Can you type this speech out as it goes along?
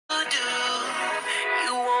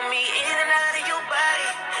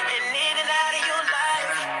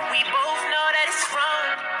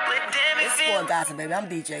Gossip, baby. I'm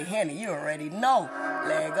DJ Henny. You already know.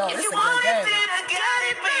 Let it go. It's a good game. I got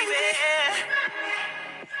it, baby.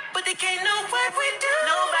 But they can't know what we do.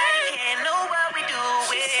 Nobody can know what we do.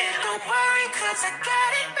 Don't worry, cause I got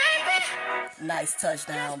it, baby. Nice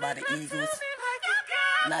touchdown by the Eagles.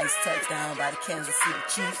 Nice touchdown by the Kansas City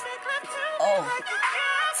Chiefs. Oh,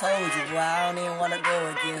 told you, boy, I don't even want to go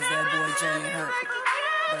against that boy Jalen Hurts.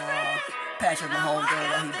 But Patrick Mahomes doing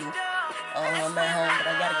what he do. I'm at home, but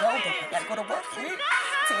I gotta go. I gotta go to work. Team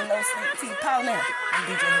No Sleep, Team Power now. I'm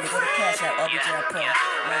DJ Henny. Go to Cash App, DJ Pro.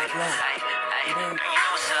 Let's go.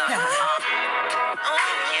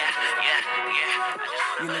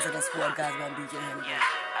 You listen to Sport Guys, I'm DJ Henny.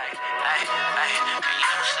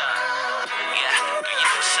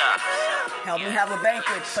 Help me have a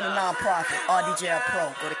banquet for the non-profit. RDJ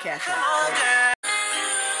Pro. Go to Cash App.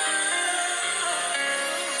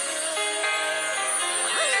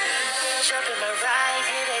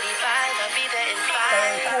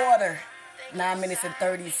 Third quarter. 9 minutes and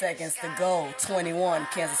 30 seconds to go. 21,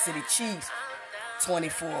 Kansas City Chiefs.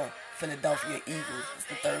 24, Philadelphia Eagles. It's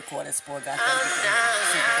the third quarter. Sport Guys.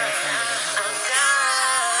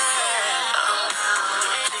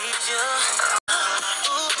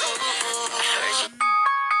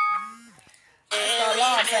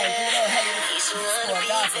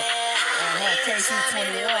 KC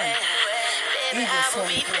 21, Eagles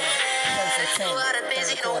 24, first and 10,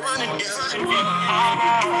 third quarter. Do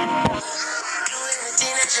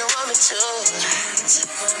anything that you want me to.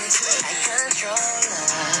 I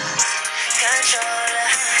controller.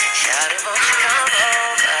 Shout it, won't you come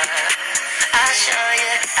over? I'll show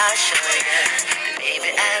you.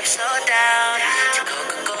 Baby, I'm so down to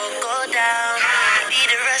go down. I need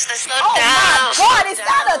the rest to slow down. Oh my God, is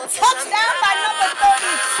that a touchdown by number 32?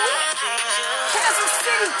 Kansas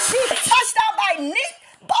City Chiefs, touchdown by Nick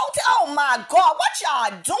Bolton. Oh my God, what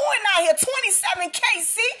y'all doing out here? 27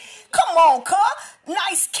 KC. Come on, cuz.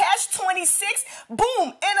 Nice catch, 26.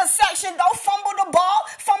 Boom, interception, though. Fumble the ball.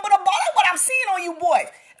 That's what I'm seeing on you boys.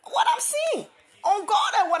 What I'm seeing. On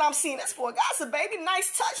God, that's what I'm seeing. That's for Gossip, baby.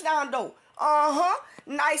 Nice touchdown, though.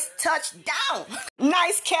 Nice touchdown.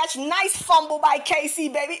 Nice catch. Nice fumble by KC,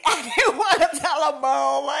 baby. I didn't want to tell him,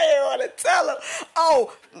 bro. I didn't want to tell him.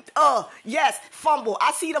 Yes, fumble.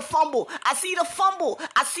 I see the fumble.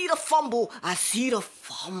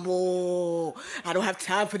 I don't have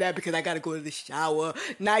time for that because I got to go to the shower.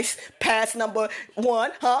 Nice pass number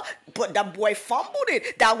 1, But that boy fumbled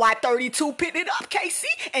it. That why 32 picked it up, KC.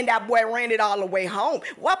 And that boy ran it all the way home.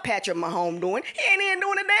 What Patrick Mahomes doing? He ain't even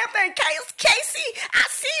doing a damn thing. KC, I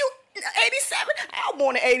see you. 87. I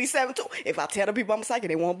want an 87 too. If I tell the people I'm a psychic,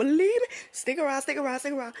 they won't believe it. Stick around.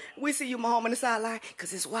 We see you, Mahomes, on the sideline.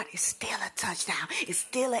 Because it's what? It's still a touchdown. It's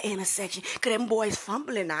still an intersection. Because them boys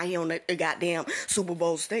fumbling out here on the goddamn Super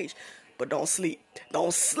Bowl stage. But don't sleep.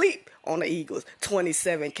 Don't sleep on the Eagles.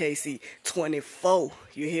 27 KC, 24.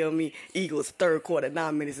 You hear me? Eagles, third quarter,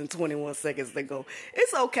 9 minutes and 21 seconds to go.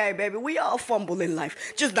 It's okay, baby. We all fumble in life.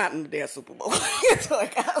 Just not in the damn Super Bowl. That's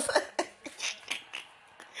what guys.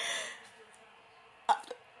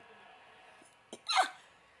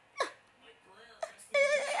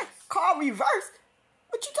 Call reverse?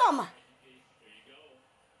 What you talking about?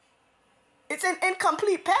 It's an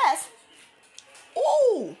incomplete pass.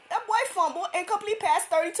 Ooh, that boy fumbled. Incomplete pass.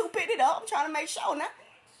 32 picked it up. I'm trying to make sure now.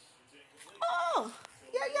 Oh,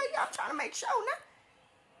 yeah. I'm trying to make sure now.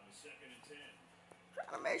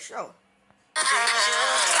 Trying to make sure.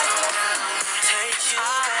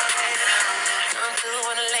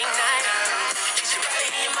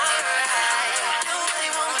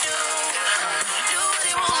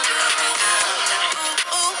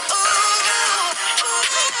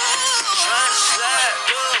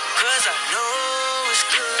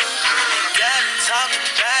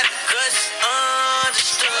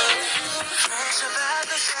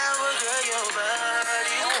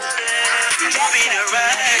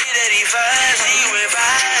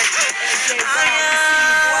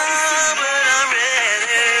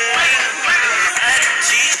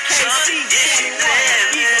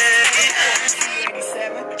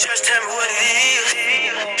 Just tell me what it is.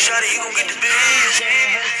 Shawty, you gon' get the biz.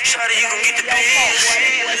 Shawty, you gon' get the biz.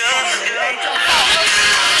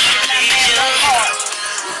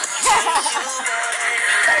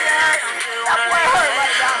 That boy hurt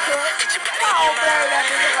right now, cuz. Oh, man, that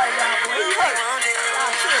nigga right now, boy. He hurt.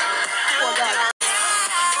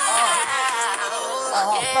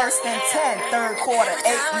 First and 10, third quarter,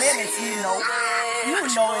 8 minutes, you know. You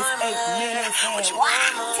know it's 8 minutes and 10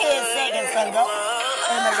 seconds ago.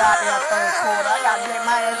 In the goddamn third quarter. I gotta get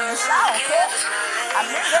my ass in the shower, cuz. I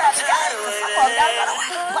meant that, guys.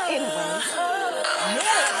 But anyways,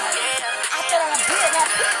 minutes after that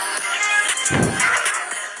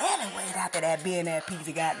Anyway, after that being that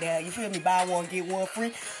pizza got there, you feel me? Buy one, get one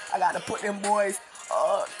free. I got to put them boys,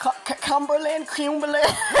 Cumberland. Hell,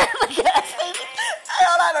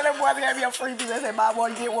 I know them boys got me a free pizza. I said buy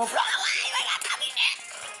one, get one free.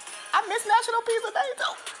 I miss National Pizza Day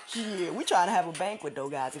too. Yeah, we trying to have a banquet though,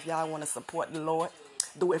 guys. If y'all want to support the Lord,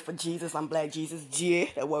 do it for Jesus. I'm Black Jesus. Yeah,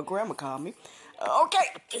 that's what Grandma called me.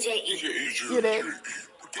 Okay. You there?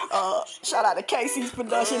 Shout out to Casey's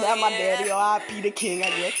production. That's my daddy, R.I.P. the King, I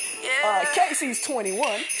guess. Casey's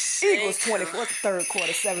 21, Eagles 24. It's the third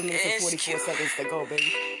quarter, 7 minutes and 44 seconds to go,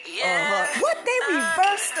 baby. What, they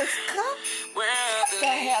reversed the score? What the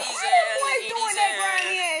hell? Why them boys doing that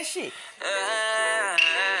grimy ass shit?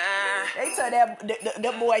 They took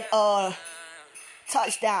that boy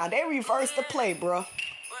touchdown. They reversed the play, bro.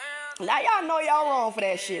 Now y'all know y'all wrong for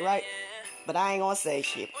that shit, right? But I ain't gonna say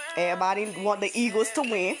shit. Everybody want the Eagles to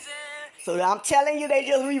win. So I'm telling you, they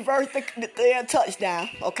just reversed their touchdown,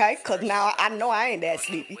 okay? Because now I know I ain't that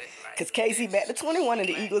sleepy. Because KC back to 21 and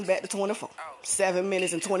the Eagles back to 24. 7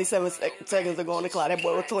 minutes and 27 seconds to go on the clock. That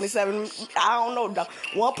boy was 27. I don't know, dog.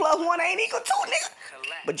 1 plus 1 ain't equal 2, nigga.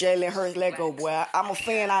 But Jalen Hurts let go, boy. I'm a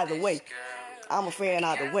fan either way.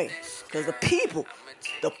 Because the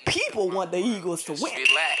people want the Eagles to win.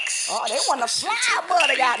 Relax. Oh, they want to fly above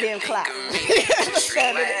the goddamn clock.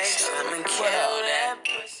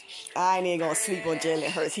 I ain't even gonna sleep on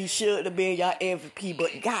Jalen Hurts. He should have been y'all MVP, but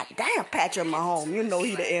goddamn, Patrick Mahomes, you know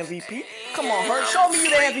he the MVP. Come on, Hurts, show me you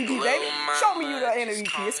the MVP, baby. Show me you the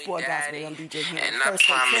MVP. It's Sport Gospel. I'm DJ Henry. First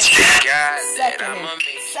and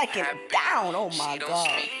second down. Oh my God.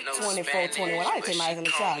 24-21. I didn't take my eyes on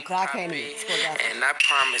the child because I can't even. Sport Gospel. And I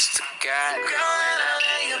promise to God, girl, when I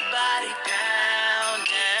lay your body down,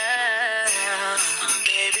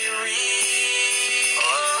 baby, read.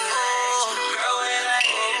 Girl, when I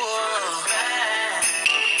hit it from the back,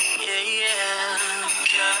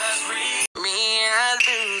 just read. Me, I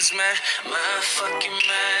lose my fucking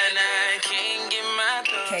mind. I can't get my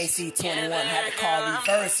thoughts. KC21 had to call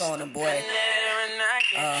reverse on him, boy.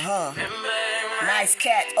 Nice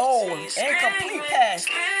catch. Oh, incomplete pass.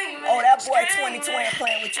 Oh, that boy 22 ain't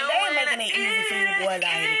playing with you. They ain't making it easy for you boys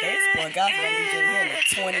out here today. Sport Gospel, I'm DJ Henry.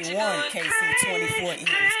 21 KC, 24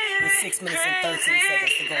 Eagles with 6 minutes and 13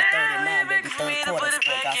 seconds to go. 39, baby. Third quarter.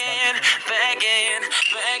 Sport Gospel. Back in.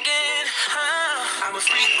 I'm a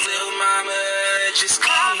freak little mama. Just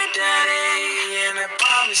call me daddy. And I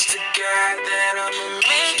promise to God that I'ma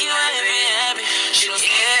make you happy. She don't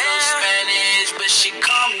speak no Spanish, but she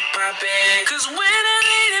call me papi. Cause when I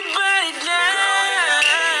lay the body down,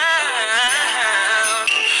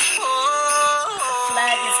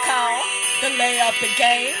 flag is called. Delay of the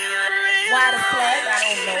game. Why the flag? I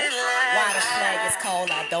don't know. Why the flag is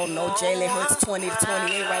called? I don't know. Jalen Hurts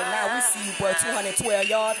 20-28 right now. We see you, boy, 212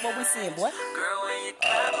 yards. What we seeing, boy?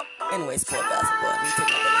 Anyway, Sport Gospel, boy. We take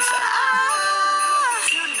another shot.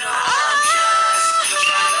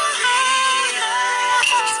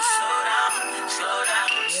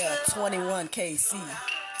 Yeah, 21 KC,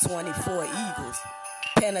 24 Eagles.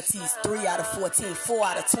 Penalties 3 out of 14, 4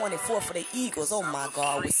 out of 24 for the Eagles. Oh my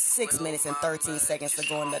God, with 6 minutes and 13 seconds to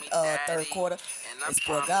go in the third quarter. It's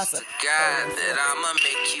Sport Gossip. God that I'ma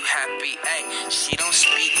make you happy. Ay, she don't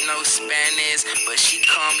speak no Spanish, but she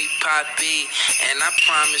call me papi. And I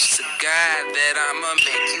promise to God that I'ma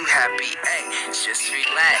make you happy. Ay, just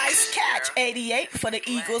relax. Nice catch, 88 for the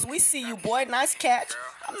Eagles. We see you, boy. Nice catch.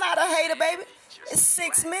 I'm not a hater, baby. It's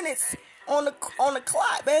 6 minutes on the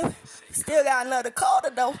clock, baby. Still got another quarter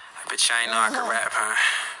though. But y'all ain't know I can rap, huh?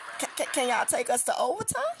 Can y'all take us to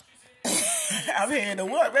overtime? I'm here to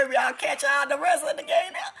work. Maybe I'll catch y'all the rest of the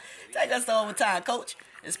game now. Take us to overtime, coach.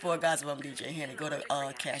 It's Sport Gossip. I'm DJ Henry. Go to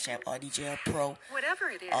Cash App or DJ Pro. Whatever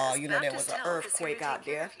it is, you know there was an earthquake out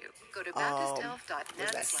there. Go to BaptistHealth.net.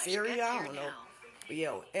 Was that Syria? I don't know. But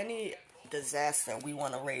yo, any disaster we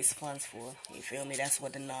want to raise funds for, you feel me? That's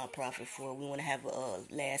what the non-profit for. We want to have a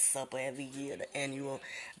Last Supper every year, the annual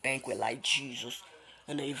banquet like Jesus,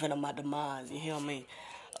 and the event of my demise. You hear me?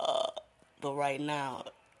 But right now,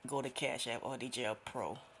 go to Cash App or DJ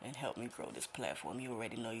Pro and help me grow this platform. You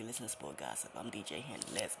already know you listen to Sport Gossip. I'm DJ Henry.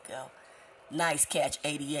 Let's go. Nice catch,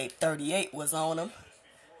 88. 38 was on him.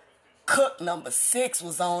 Cook, number 6,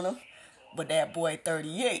 was on him. But that boy,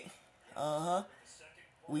 38.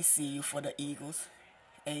 We see you for the Eagles.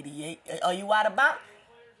 88. Are you out about?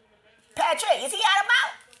 Patrick, is he out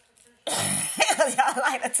about? Y'all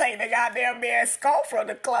like to take the goddamn man skull from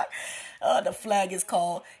the clock. The flag is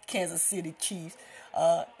called Kansas City Chiefs.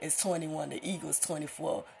 It's 21. The Eagles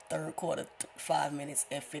 24. Third quarter, 5 minutes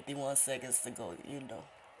and 51 seconds to go. You know.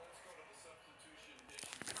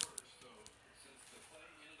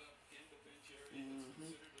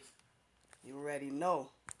 You already know.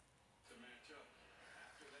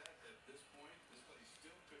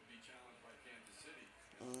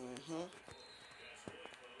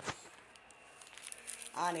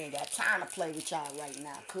 I ain't got time to play with y'all right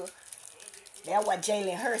now, cuz. That's what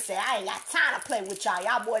Jalen Hurts said. I ain't got time to play with y'all.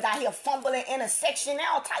 Y'all boys out here fumbling intersection,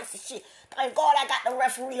 all types of shit. Thank God I got the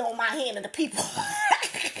referee on my hand and the people.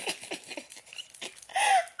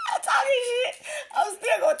 I'm talking shit. I'm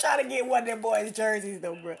still gonna try to get one of them boys' jerseys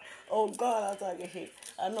though, bro. Oh God, I'm talking shit.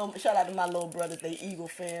 I know. Shout out to my little brothers. They Eagle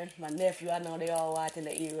fan. My nephew, I know they all watching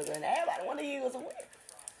the Eagles, and everybody want the Eagles to win.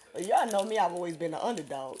 But y'all know me. I've always been the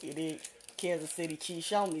underdog. You dig? Kansas City Chiefs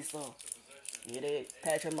show me some. You dig?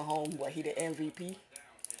 Patrick Mahomes, boy, he the MVP.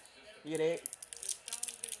 You dig?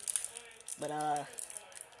 But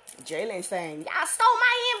Jalen saying, y'all stole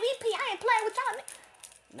my MVP. I ain't playing with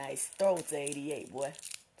y'all. Nice throw to 88, boy.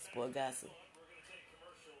 Sport gossip.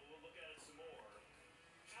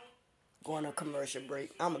 Going on commercial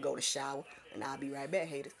break. I'm gonna go to shower and I'll be right back,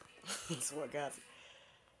 haters. Sport gossip.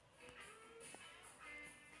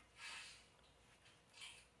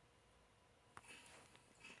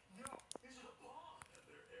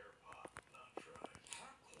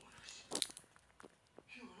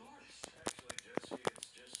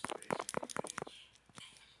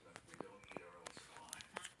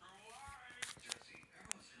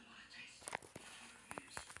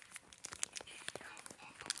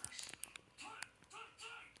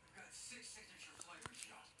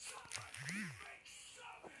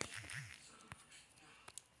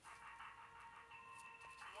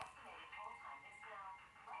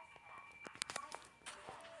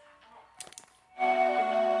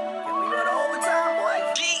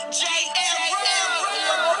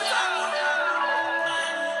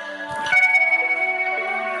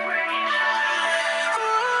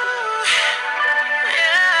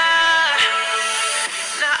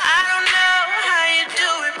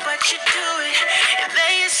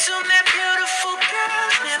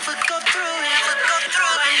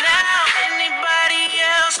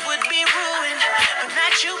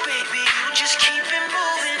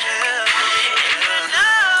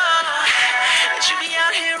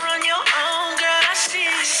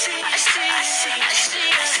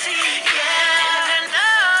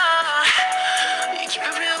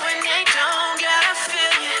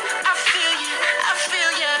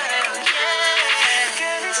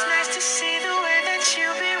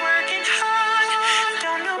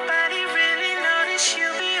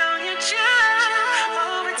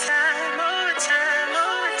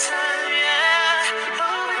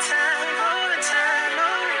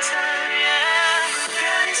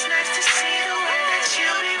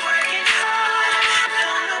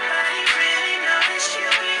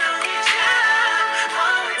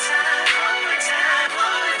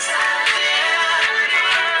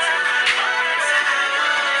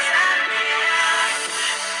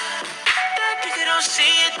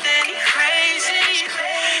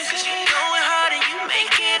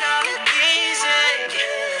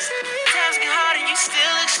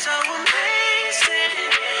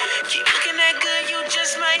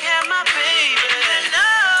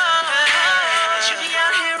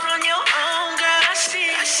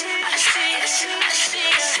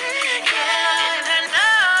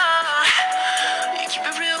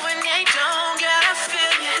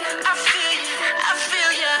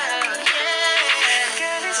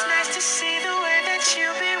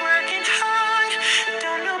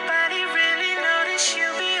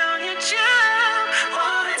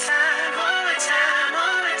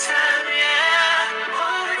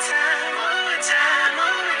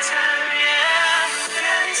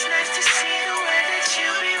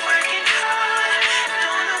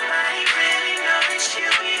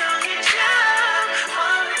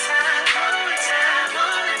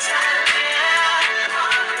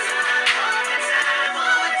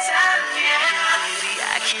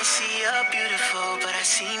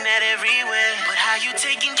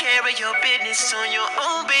 Your business on your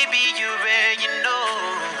own, baby, you're rare, you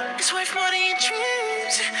know. It's worth more than your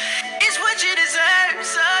dreams. It's what you deserve,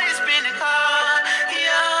 so you're spending all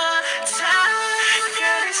your time.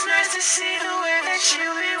 Girl, it's nice to see the way that you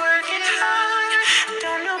be working hard.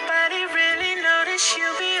 Don't nobody really notice you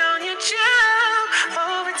be on your job.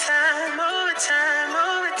 Overtime, overtime,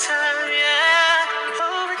 overtime, yeah.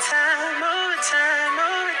 Overtime, overtime,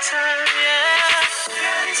 overtime, yeah.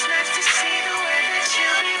 Girl, it's nice to see the way that you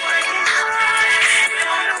be working hard.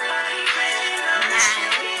 Don't nobody really notice you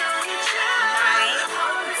be on your job.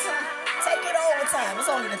 Overtime. Take it overtime. It's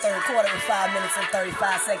only the third quarter with 5 minutes and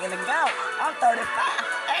 35 seconds to go. I'm 35.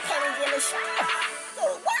 I can't even get a shot. So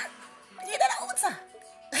what? Get that overtime.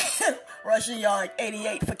 Rushing yard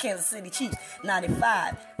 88 for Kansas City Chiefs.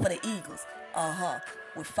 95 for the Eagles.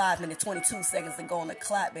 With 5 minutes 22 seconds to go on the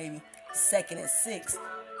clock, baby. 2nd and 6.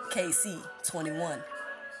 KC 21.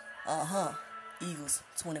 Eagles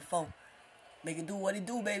 24. Make it do what it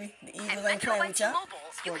do, baby. The Eagles ain't playing with y'all.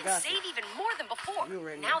 You can save even more than before.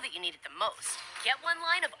 Now that you need it the most. Get one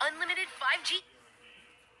line of unlimited 5G.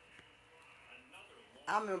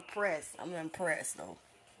 I'm impressed, though.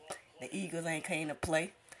 The Eagles ain't came to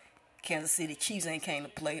play. Kansas City Chiefs ain't came to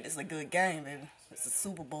play. This is a good game, baby. It's a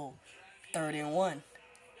Super Bowl. 3rd and 1.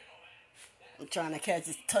 I'm trying to catch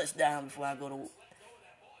this touchdown before I go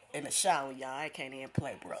in the shower, y'all. I can't even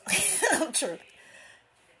play, bro. I'm tripping.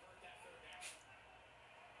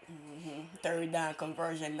 3rd down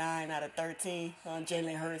conversion, 9 out of 13.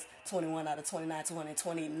 Jalen Hurts, 21 out of 29,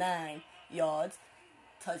 229 yards.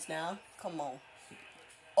 Touchdown. Come on.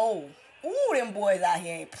 Oh, them boys out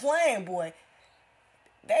here ain't playing, boy.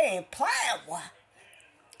 They ain't playing, boy.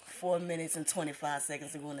 4 minutes and 25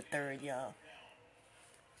 seconds to go in the 3rd, y'all.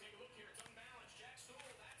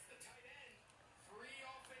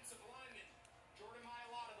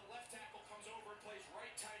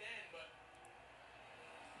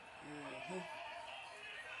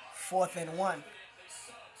 Fourth and 1.